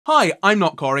Hi, I'm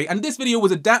notcorry, and this video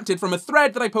was adapted from a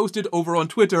thread that I posted over on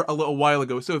Twitter a little while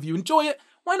ago, so if you enjoy it,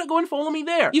 why not go and follow me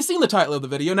there? You've seen the title of the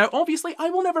video. Now, obviously,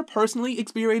 I will never personally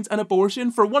experience an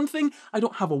abortion. For one thing, I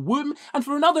don't have a womb, and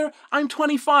for another, I'm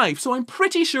 25, so I'm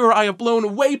pretty sure I have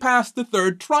blown way past the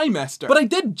third trimester. But I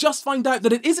did just find out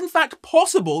that it is in fact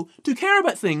possible to care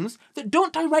about things that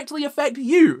don't directly affect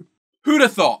you. Who'd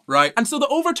have thought, right? And so the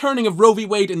overturning of Roe v.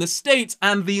 Wade in the States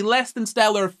and the less than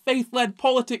stellar faith-led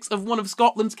politics of one of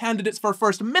Scotland's candidates for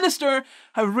First Minister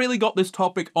have really got this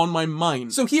topic on my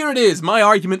mind. So here it is, my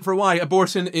argument for why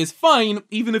abortion is fine,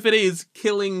 even if it is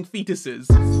killing fetuses.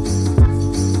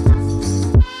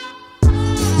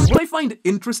 What I find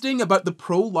interesting about the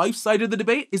pro-life side of the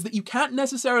debate is that you can't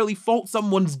necessarily fault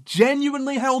someone's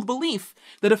genuinely held belief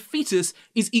that a fetus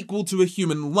is equal to a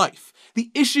human life.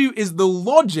 The issue is the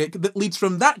logic that leads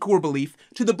from that core belief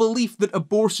to the belief that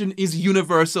abortion is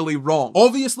universally wrong.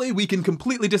 Obviously, we can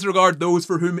completely disregard those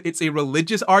for whom it's a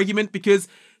religious argument because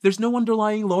there's no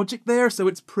underlying logic there, so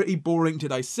it's pretty boring to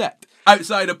dissect.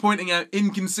 Outside of pointing out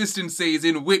inconsistencies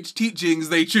in which teachings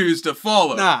they choose to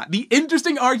follow. Nah, the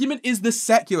interesting argument is the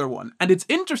secular one, and it's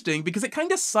interesting because it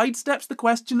kind of sidesteps the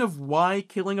question of why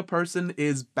killing a person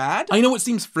is bad. I know it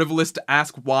seems frivolous to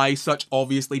ask why such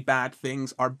obviously bad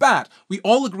things are bad. We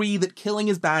all agree that killing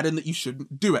is bad and that you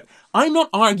shouldn't do it. I'm not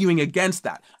arguing against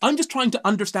that. I'm just trying to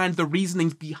understand the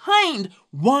reasonings behind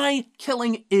why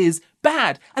killing is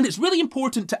bad. And it's really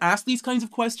important to ask these kinds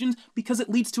of questions because it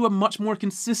leads to a much more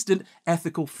consistent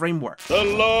ethical framework. The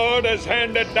Lord has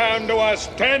handed down to us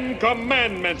 10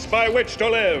 commandments by which to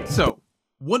live. So,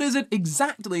 what is it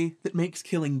exactly that makes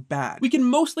killing bad? We can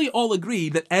mostly all agree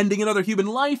that ending another human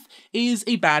life is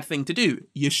a bad thing to do.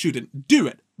 You shouldn't do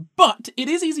it. But it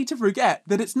is easy to forget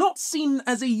that it's not seen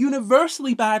as a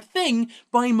universally bad thing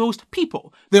by most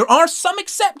people. There are some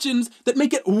exceptions that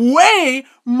make it way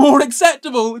more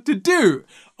acceptable to do,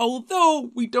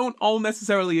 although we don't all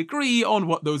necessarily agree on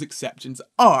what those exceptions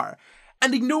are.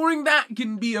 And ignoring that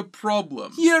can be a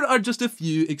problem. Here are just a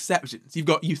few exceptions. You've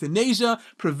got euthanasia,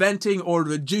 preventing or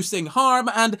reducing harm,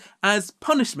 and as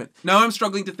punishment. Now I'm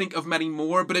struggling to think of many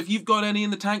more, but if you've got any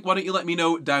in the tank, why don't you let me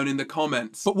know down in the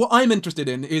comments. But what I'm interested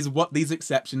in is what these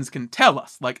exceptions can tell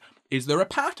us. Like, is there a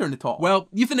pattern at all? Well,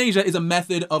 euthanasia is a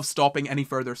method of stopping any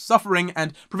further suffering,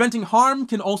 and preventing harm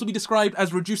can also be described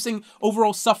as reducing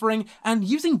overall suffering, and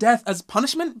using death as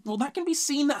punishment, well, that can be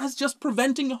seen as just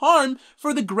preventing harm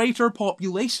for the greater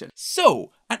population.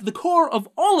 So, at the core of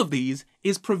all of these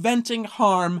is preventing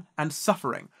harm and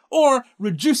suffering, or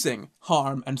reducing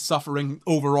harm and suffering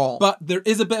overall. But there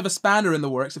is a bit of a spanner in the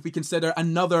works if we consider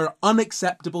another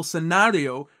unacceptable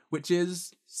scenario, which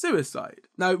is suicide.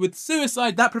 Now, with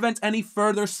suicide, that prevents any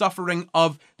further suffering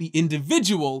of the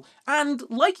individual, and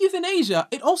like euthanasia,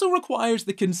 it also requires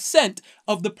the consent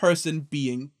of the person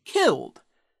being killed.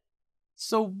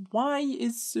 So why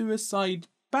is suicide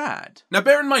bad? Now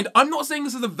bear in mind, I'm not saying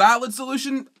this is a valid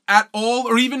solution at all,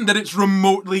 or even that it's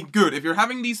remotely good. If you're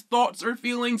having these thoughts or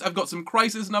feelings, I've got some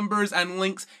crisis numbers and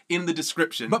links in the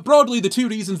description. But broadly, the two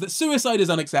reasons that suicide is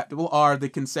unacceptable are the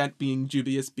consent being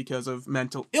dubious because of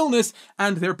mental illness,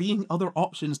 and there being other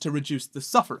options to reduce the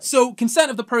suffering. So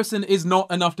consent of the person is not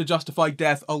enough to justify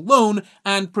death alone,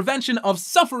 and prevention of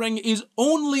suffering is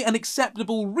only an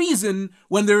acceptable reason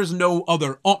when there's no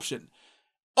other option.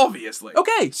 Obviously.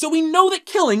 Okay, so we know that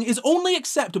killing is only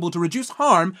acceptable to reduce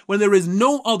harm when there is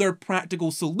no other practical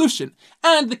solution,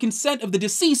 and the consent of the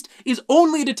deceased is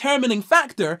only a determining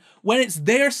factor when it's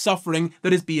their suffering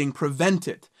that is being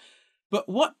prevented. But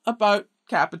what about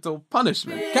capital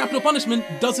punishment? Capital punishment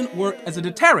doesn't work as a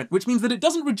deterrent, which means that it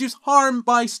doesn't reduce harm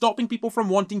by stopping people from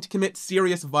wanting to commit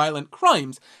serious violent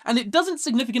crimes, and it doesn't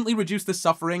significantly reduce the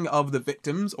suffering of the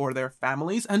victims or their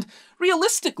families, and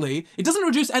realistically, it doesn't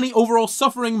reduce any overall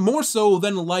suffering more so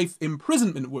than life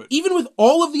imprisonment would. Even with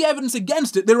all of the evidence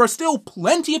against it, there are still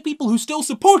plenty of people who still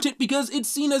support it because it's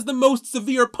seen as the most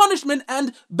severe punishment,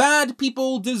 and bad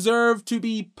people deserve to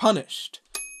be punished.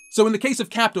 So in the case of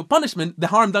capital punishment, the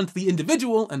harm done to the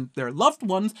individual and their loved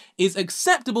ones is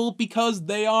acceptable because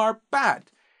they are bad.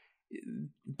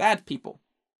 Bad people.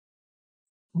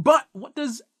 But what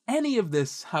does any of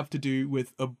this have to do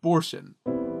with abortion?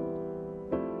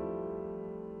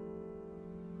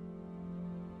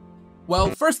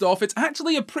 Well, first off, it's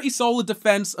actually a pretty solid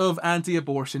defense of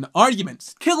anti-abortion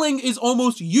arguments. Killing is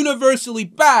almost universally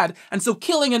bad, and so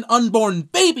killing an unborn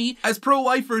baby, as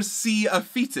pro-lifers see a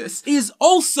fetus, is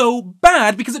also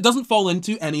bad because it doesn't fall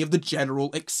into any of the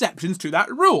general exceptions to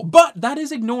that rule. But that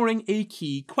is ignoring a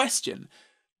key question.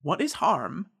 What is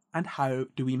harm and how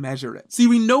do we measure it? See,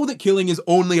 we know that killing is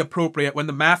only appropriate when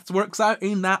the maths works out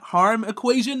in that harm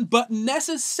equation, but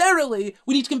necessarily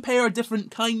we need to compare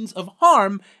different kinds of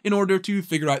harm in order to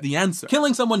figure out the answer.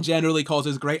 Killing someone generally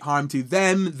causes great harm to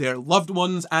them, their loved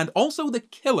ones, and also the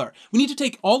killer. We need to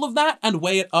take all of that and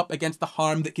weigh it up against the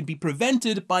harm that can be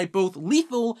prevented by both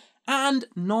lethal and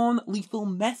non-lethal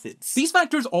methods. These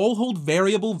factors all hold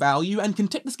variable value and can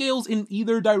tip the scales in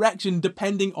either direction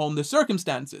depending on the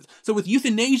circumstances. So with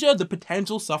euthanasia, the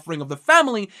potential suffering of the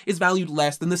family is valued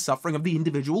less than the suffering of the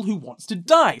individual who wants to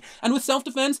die. And with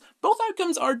self-defense, both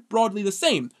outcomes are broadly the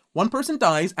same. One person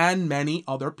dies and many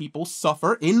other people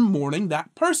suffer in mourning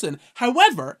that person.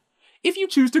 However, if you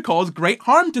choose to cause great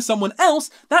harm to someone else,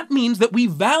 that means that we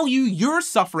value your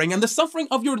suffering and the suffering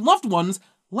of your loved ones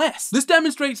less. This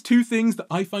demonstrates two things that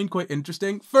I find quite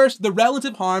interesting. First, the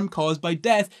relative harm caused by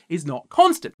death is not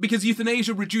constant, because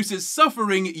euthanasia reduces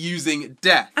suffering using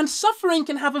death. And suffering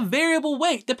can have a variable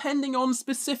weight depending on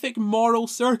specific moral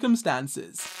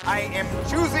circumstances. I am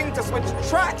choosing to switch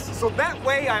tracks, so that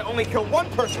way I only kill one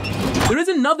person. There is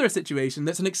another situation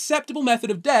that's an acceptable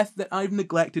method of death that I've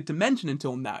neglected to mention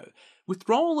until now.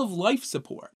 Withdrawal of life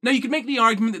support. Now, you could make the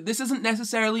argument that this isn't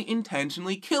necessarily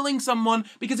intentionally killing someone,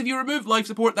 because if you remove life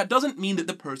support, that doesn't mean that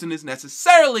the person is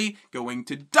necessarily going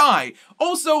to die.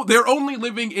 Also, they're only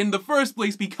living in the first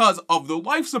place because of the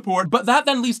life support, but that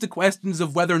then leads to questions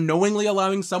of whether knowingly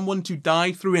allowing someone to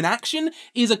die through inaction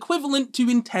is equivalent to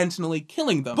intentionally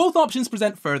killing them. Both options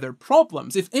present further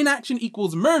problems. If inaction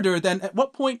equals murder, then at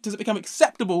what point does it become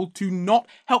acceptable to not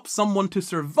help someone to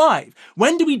survive?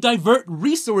 When do we divert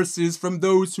resources from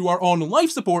those who are on life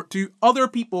support to other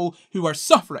people who are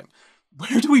suffering?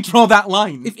 Where do we draw that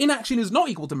line? If inaction is not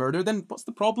equal to murder, then what's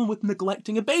the problem with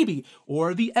neglecting a baby,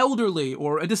 or the elderly,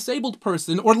 or a disabled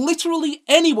person, or literally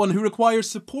anyone who requires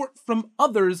support from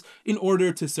others in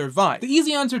order to survive? The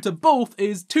easy answer to both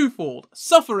is twofold: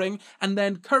 suffering, and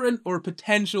then current or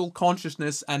potential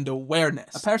consciousness and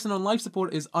awareness. A person on life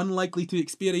support is unlikely to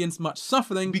experience much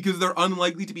suffering because they're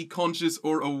unlikely to be conscious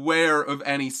or aware of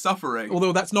any suffering.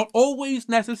 Although that's not always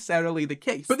necessarily the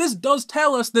case. But this does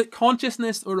tell us that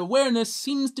consciousness or awareness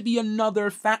seems to be another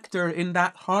factor in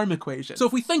that harm equation. So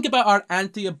if we think about our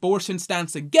anti-abortion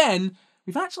stance again,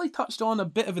 we've actually touched on a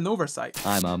bit of an oversight.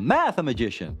 I'm a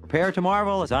math-magician. Prepare to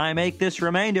marvel as I make this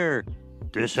remainder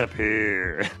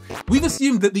disappear. We've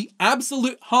assumed that the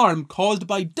absolute harm caused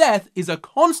by death is a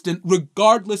constant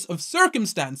regardless of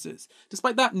circumstances,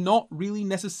 despite that not really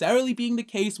necessarily being the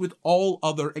case with all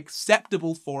other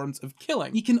acceptable forms of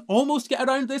killing. You can almost get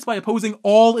around this by opposing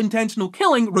all intentional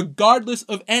killing regardless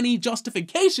of any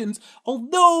justifications,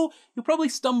 although you'll probably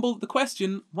stumble at the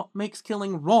question, what makes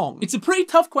killing wrong? It's a pretty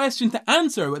tough question to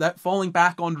answer without falling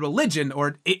back on religion,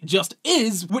 or it just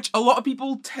is, which a lot of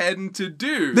people tend to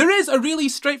do. There is a really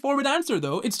straightforward answer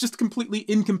though, it's just completely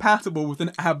incompatible with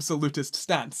an absolutist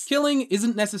stance. Killing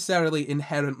isn't necessarily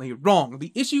inherently wrong.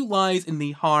 The issue lies in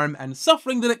the harm and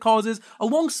suffering that it causes,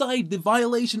 alongside the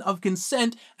violation of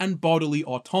consent and bodily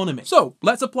autonomy. So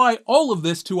let's apply all of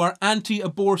this to our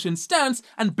anti-abortion stance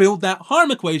and build that harm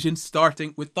equation,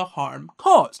 starting with the harm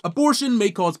caused. Abortion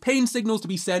may cause pain signals to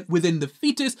be sent within the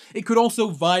fetus. It could also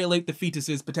violate the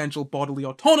fetus's potential bodily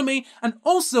autonomy, and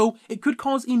also it could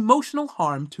cause emotional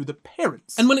harm to the parent.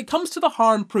 And when it comes to the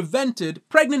harm prevented,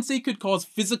 pregnancy could cause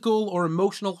physical or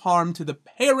emotional harm to the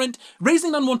parent.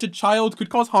 Raising an unwanted child could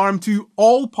cause harm to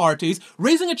all parties.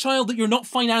 Raising a child that you're not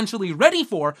financially ready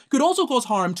for could also cause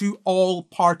harm to all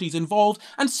parties involved,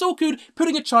 and so could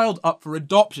putting a child up for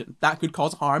adoption. That could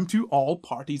cause harm to all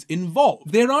parties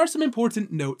involved. There are some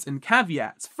important notes and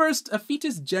caveats. First, a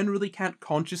fetus generally can't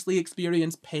consciously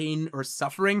experience pain or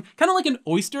suffering. Kind of like an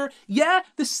oyster. Yeah,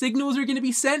 the signals are going to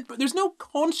be sent, but there's no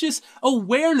conscious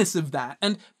awareness of that.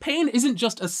 And pain isn't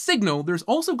just a signal, there's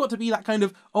also got to be that kind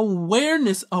of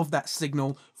awareness of that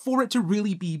signal for it to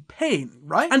really be pain,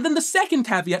 right? And then the second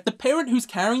caveat, the parent who's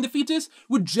carrying the fetus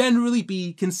would generally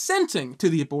be consenting to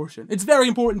the abortion. It's very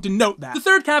important to note that. The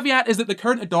third caveat is that the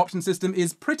current adoption system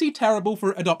is pretty terrible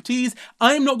for adoptees.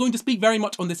 I'm not going to speak very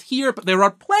much on this here, but there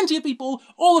are plenty of people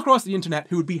all across the internet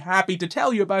who would be happy to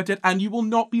tell you about it, and you will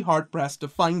not be hard-pressed to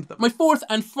find them. My fourth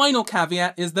and final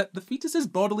caveat is that the fetus's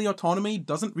bodily autonomy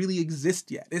doesn't really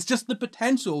exist yet. It's just the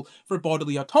potential for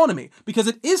bodily autonomy, because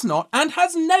it is not, and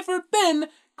has never been,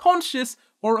 conscious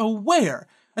or aware.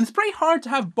 And it's pretty hard to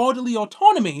have bodily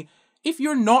autonomy if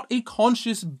you're not a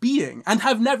conscious being and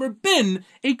have never been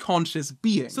a conscious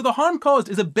being. So the harm caused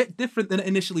is a bit different than it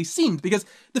initially seemed, because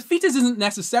the fetus isn't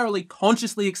necessarily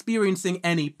consciously experiencing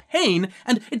any pain,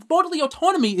 and its bodily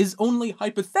autonomy is only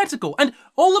hypothetical, and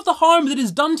all of the harm that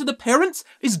is done to the parents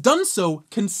is done so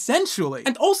consensually.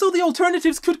 And also the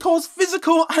alternatives could cause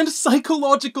physical and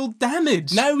psychological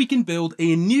damage. Now we can build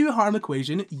a new harm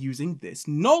equation using this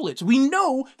knowledge. We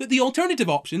know that the alternative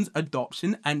options,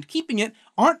 adoption and keeping it,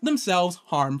 aren't themselves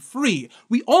harm-free.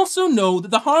 We also know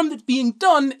that the harm that's being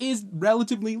done is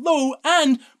relatively low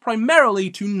and primarily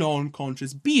to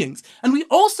non-conscious beings. And we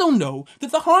also know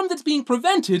that the harm that's being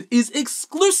prevented is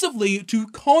exclusively to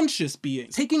conscious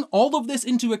beings. Taking all of this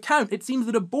into account, it seems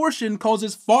that abortion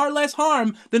causes far less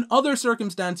harm than other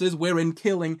circumstances wherein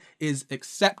killing is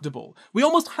acceptable. We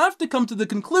almost have to come to the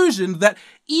conclusion that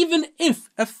even if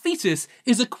a fetus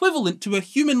is equivalent to a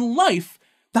human life,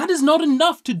 that is not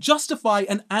enough to justify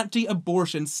an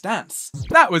anti-abortion stance.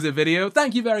 That was a video.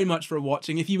 Thank you very much for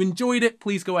watching. If you enjoyed it,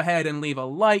 please go ahead and leave a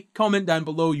like, comment down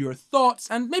below your thoughts,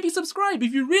 and maybe subscribe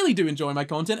if you really do enjoy my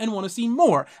content and want to see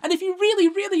more. And if you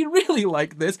really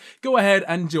like this, go ahead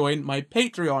and join my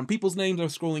Patreon. People's names are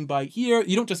scrolling by here.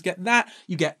 You don't just get that,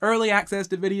 you get early access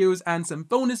to videos and some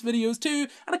bonus videos too,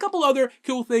 and a couple other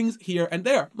cool things here and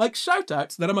there, like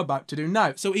shoutouts that I'm about to do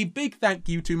now. So a big thank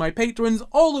you to my patrons,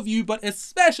 all of you, but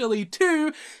especially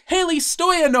to Haley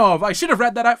Stoyanov, I should have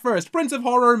read that at first, Prince of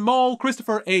Horror, Maul,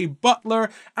 Christopher A.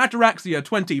 Butler,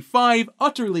 Ataraxia25,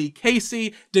 Utterly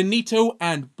Casey, Danito,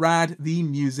 and Brad the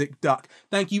Music Duck.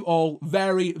 Thank you all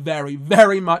very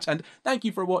much, and thank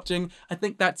you for watching. I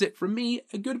think that's it from me.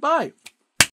 Goodbye.